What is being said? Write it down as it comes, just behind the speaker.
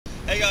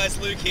Hey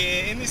guys, Luke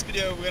here. In this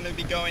video we're going to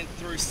be going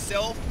through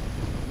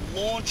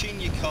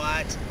self-launching your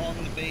kite on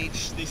the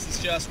beach. This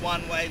is just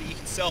one way that you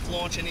can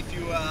self-launch, and if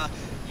you are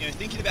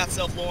thinking about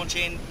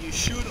self-launching, you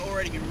should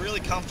already be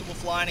really comfortable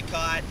flying a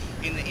kite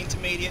in the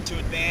intermediate to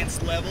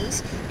advanced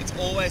levels. It's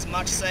always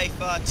much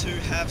safer to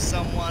have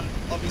someone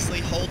obviously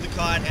hold the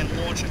kite and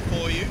launch it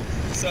for you.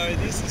 So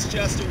this is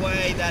just a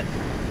way that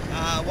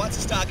once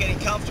you start getting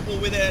comfortable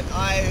with it,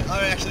 I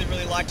actually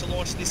really like to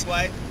launch this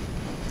way.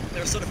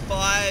 There are sort of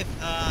 5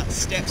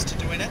 steps to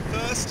doing it.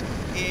 First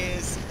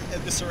is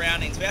the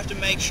surroundings. We have to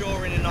make sure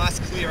we're in a nice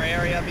clear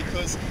area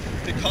because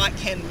the kite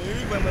can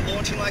move when we're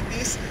launching like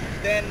this.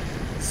 Then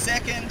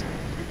second,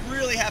 we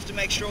really have to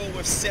make sure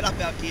we've set up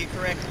our gear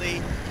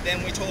correctly.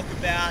 Then we talk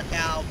about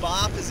our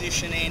bar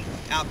positioning,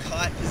 our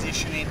kite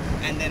positioning,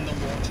 and then the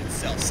launch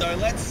itself. So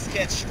let's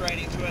get straight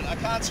into it. I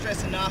can't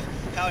stress enough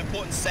how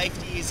important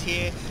safety is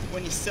here.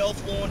 When you're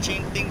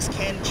self-launching, things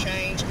can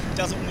change. It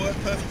doesn't work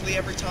perfectly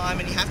every time,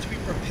 and you have to be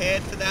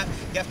prepared for that.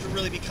 You have to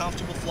really be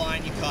comfortable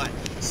flying your kite.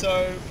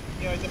 So,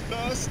 the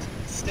first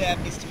step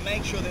is to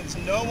make sure there's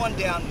no one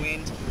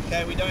downwind.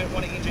 Okay, we don't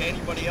want to injure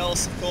anybody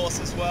else, of course,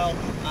 as well.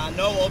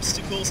 No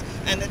obstacles,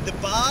 and that the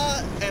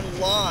bar and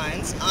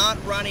lines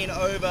aren't running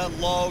over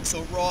logs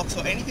or rocks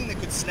or anything that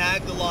could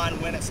snag the line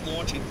when it's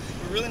launching.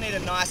 We really need a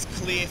nice,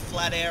 clear,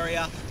 flat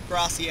area,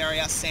 grassy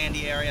area,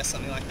 sandy area,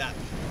 something like that.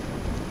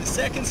 The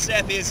second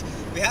step is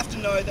we have to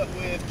know that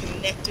we've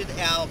connected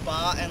our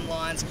bar and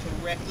lines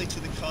correctly to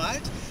the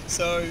kite.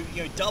 So,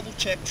 double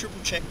check,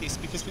 triple check this,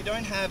 because we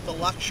don't have the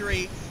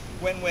luxury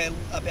when we're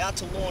about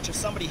to launch of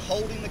somebody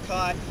holding the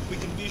kite. We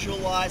can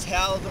visualize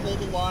how all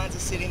the lines are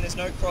sitting, there's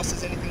no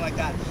crosses, anything like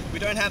that. We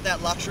don't have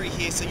that luxury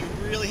here, so you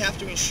really have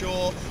to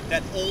ensure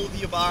that all of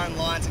your bar and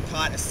lines and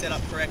kite are set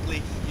up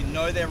correctly. You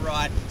know they're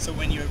right, so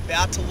when you're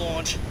about to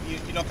launch,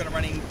 you're not going to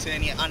run into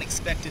any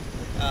unexpected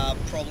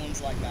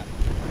problems like that.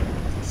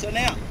 So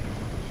now,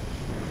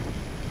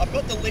 I've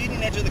got the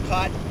leading edge of the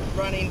kite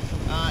running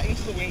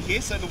into the wind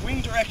here, so the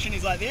wind direction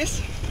is like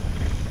this.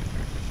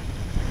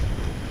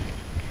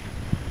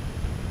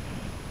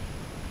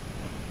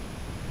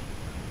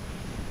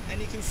 And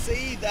you can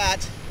see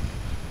that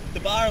the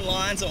bar and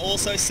lines are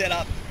also set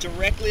up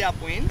directly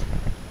upwind.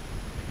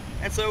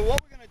 And so what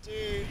we're going to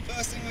do,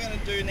 first thing we're going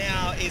to do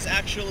now is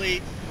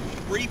actually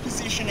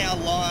reposition our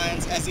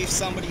lines as if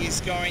somebody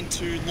is going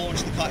to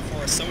launch the kite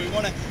for us. So we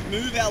want to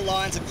move our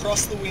lines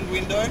across the wind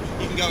window.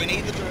 You can go in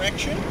either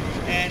direction,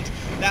 and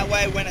that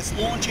way when it's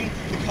launching,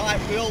 the kite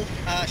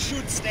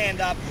should stand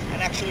up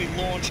and actually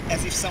launch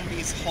as if somebody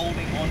is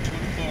holding onto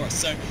it for us.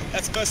 So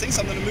that's the first thing.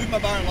 So I'm going to move my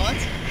bar and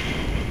lines.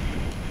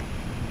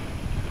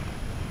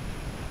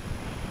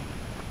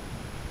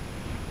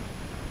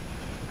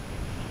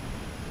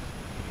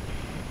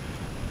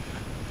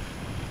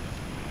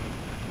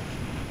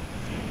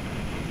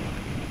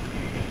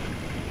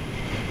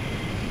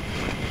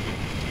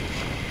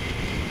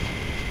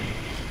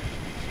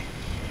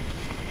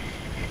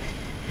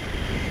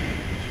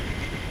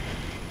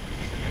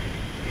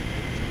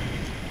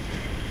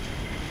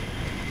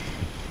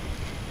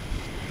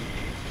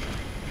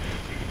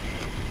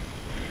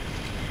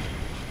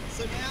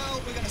 So now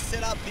we're going to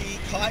set up the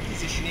kite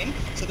positioning.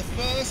 So the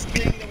first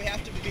thing that we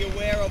have to be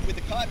aware of with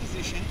the kite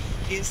position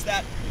is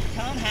that we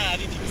can't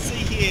have, if you can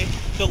see here,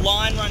 the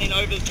line running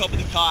over the top of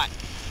the kite.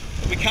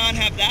 We can't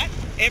have that.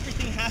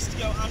 Everything has to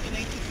go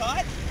underneath the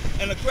kite.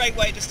 And a great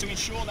way just to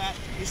ensure that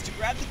is to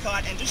grab the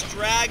kite and just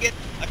drag it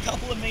a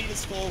couple of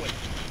meters forward.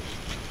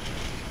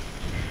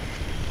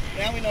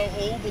 Now we know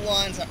all the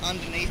lines are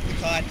underneath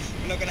the kite.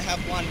 We're not going to have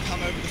one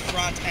come over the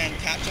front and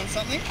catch on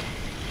something.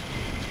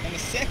 And the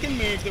second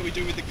move that we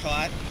do with the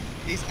kite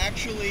is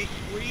actually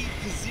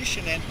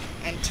reposition it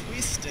and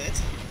twist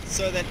it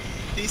so that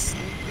this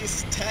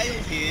tail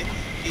here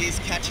is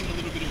catching a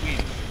little bit of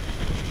wind.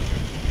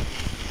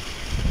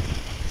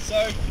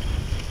 So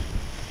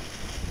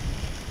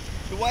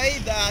the way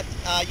that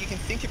you can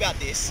think about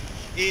this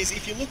is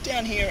if you look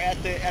down here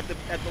at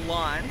the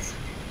lines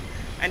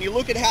and you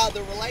look at how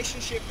the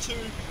relationship to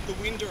the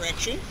wind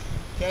direction,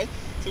 okay?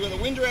 So we've got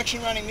the wind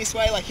direction running this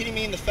way, like hitting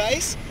me in the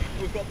face.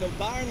 We've got the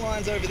bar and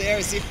lines over there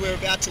as if we're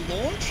about to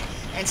launch.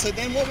 And so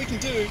then what we can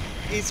do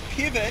is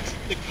pivot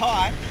the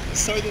kite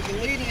so that the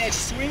leading edge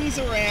swings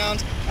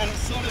around and it's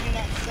sort of in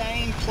that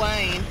same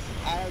plane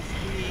as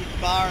the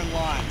bar and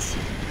lines.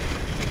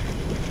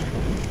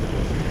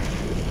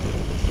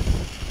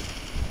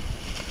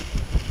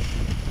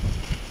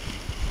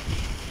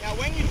 Now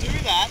when you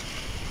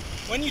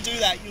do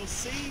that, you'll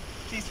see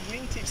this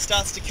wingtip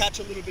starts to catch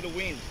a little bit of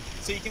wind.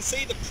 So you can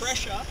see the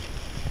pressure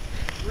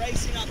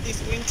racing up this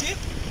wingtip,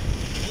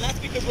 and that's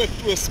because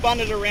we've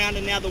spun it around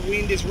and now the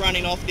wind is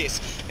running off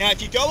this. Now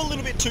if you go a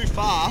little bit too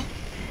far,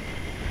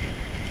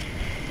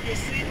 you'll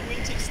see the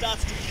wingtip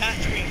starts to catch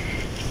wind.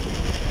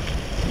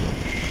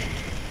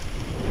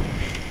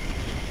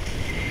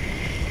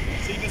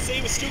 So you can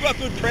see we've still got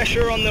good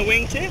pressure on the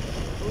wingtip,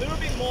 a little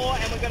bit more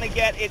and we're going to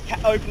get it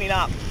opening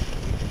up.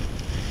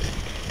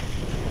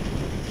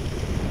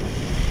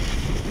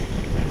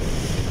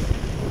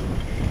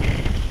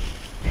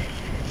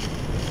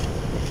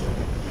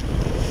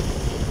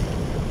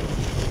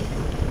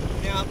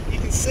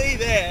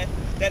 there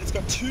that it's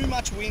got too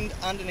much wind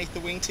underneath the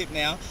wingtip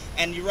now,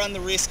 and you run the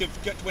risk of,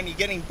 when you're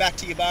getting back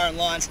to your bar and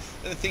lines,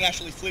 that the thing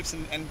actually flips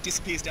and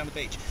disappears down the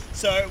beach.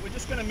 So we're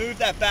just going to move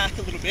that back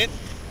a little bit.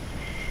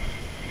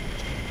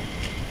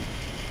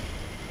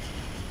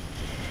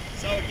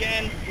 So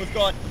again, we've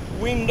got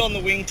wind on the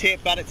wingtip,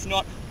 but it's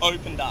not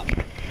opened up. So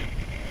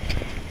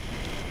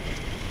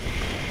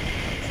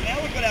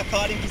now we've got our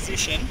kite in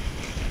position.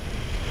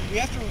 We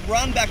have to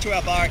run back to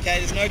our bar, okay?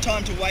 There's no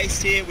time to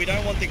waste here. We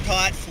don't want the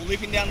kite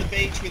flipping down the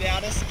beach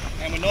without us,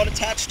 and we're not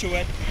attached to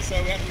it. So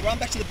we have to run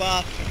back to the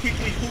bar,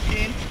 quickly hook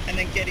in, and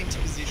then get into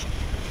position.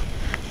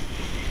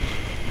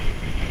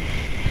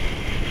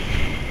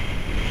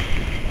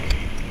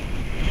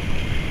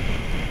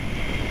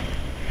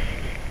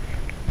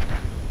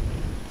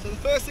 So the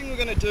first thing we're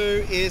going to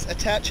do is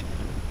attach,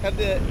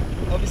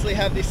 obviously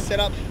have this set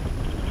up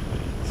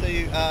so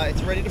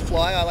it's ready to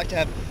fly. I like to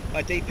have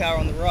my D-power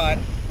on the right.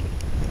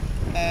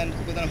 And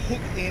we're going to hook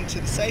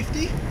into the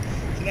safety.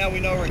 So now we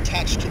know we're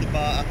attached to the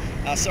bar,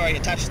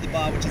 attached to the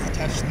bar, which is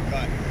attached to the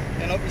kite.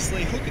 And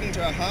obviously hook it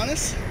into our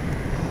harness.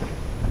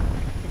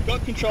 We've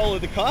got control of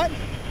the kite.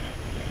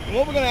 And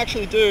what we're going to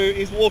actually do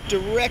is walk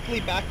directly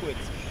backwards.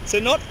 So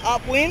not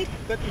upwind,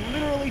 but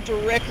literally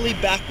directly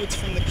backwards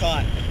from the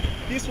kite.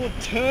 This will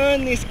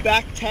turn this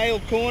back tail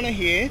corner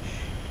here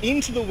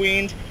into the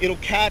wind. It'll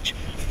catch,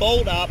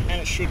 fold up, and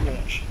it should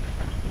launch.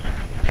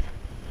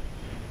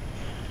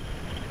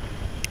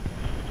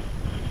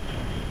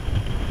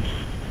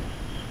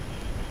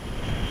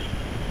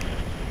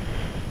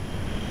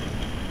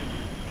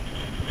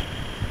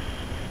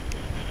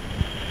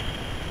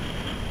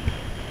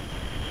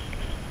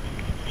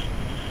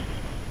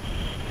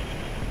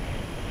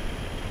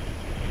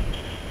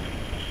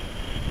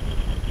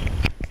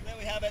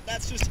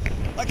 That's just,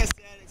 like I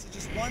said, it's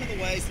just one of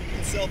the ways that you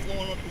can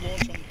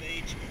self-launch on the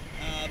beach,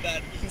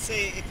 but you can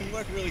see it can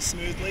work really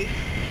smoothly.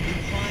 In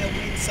higher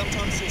winds,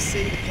 sometimes you'll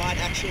see the kite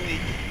actually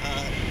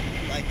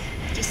like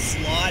just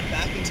slide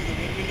back into the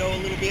wind window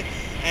a little bit,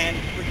 and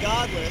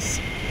regardless,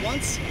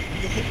 once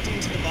you're hooked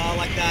into the bar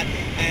like that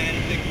and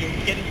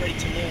you're getting ready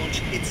to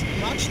launch, it's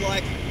much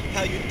like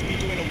how you'd be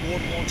doing a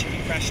water launch if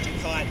you crashed your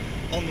kite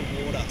on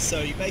the water.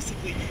 So you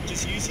basically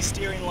just use your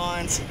steering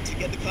lines to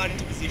get the kite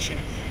into position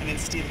and then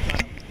steer the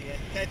kite up into the air.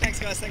 Okay, thanks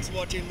guys, thanks for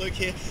watching. Luke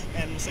here,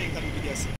 and we'll see you in a couple of videos.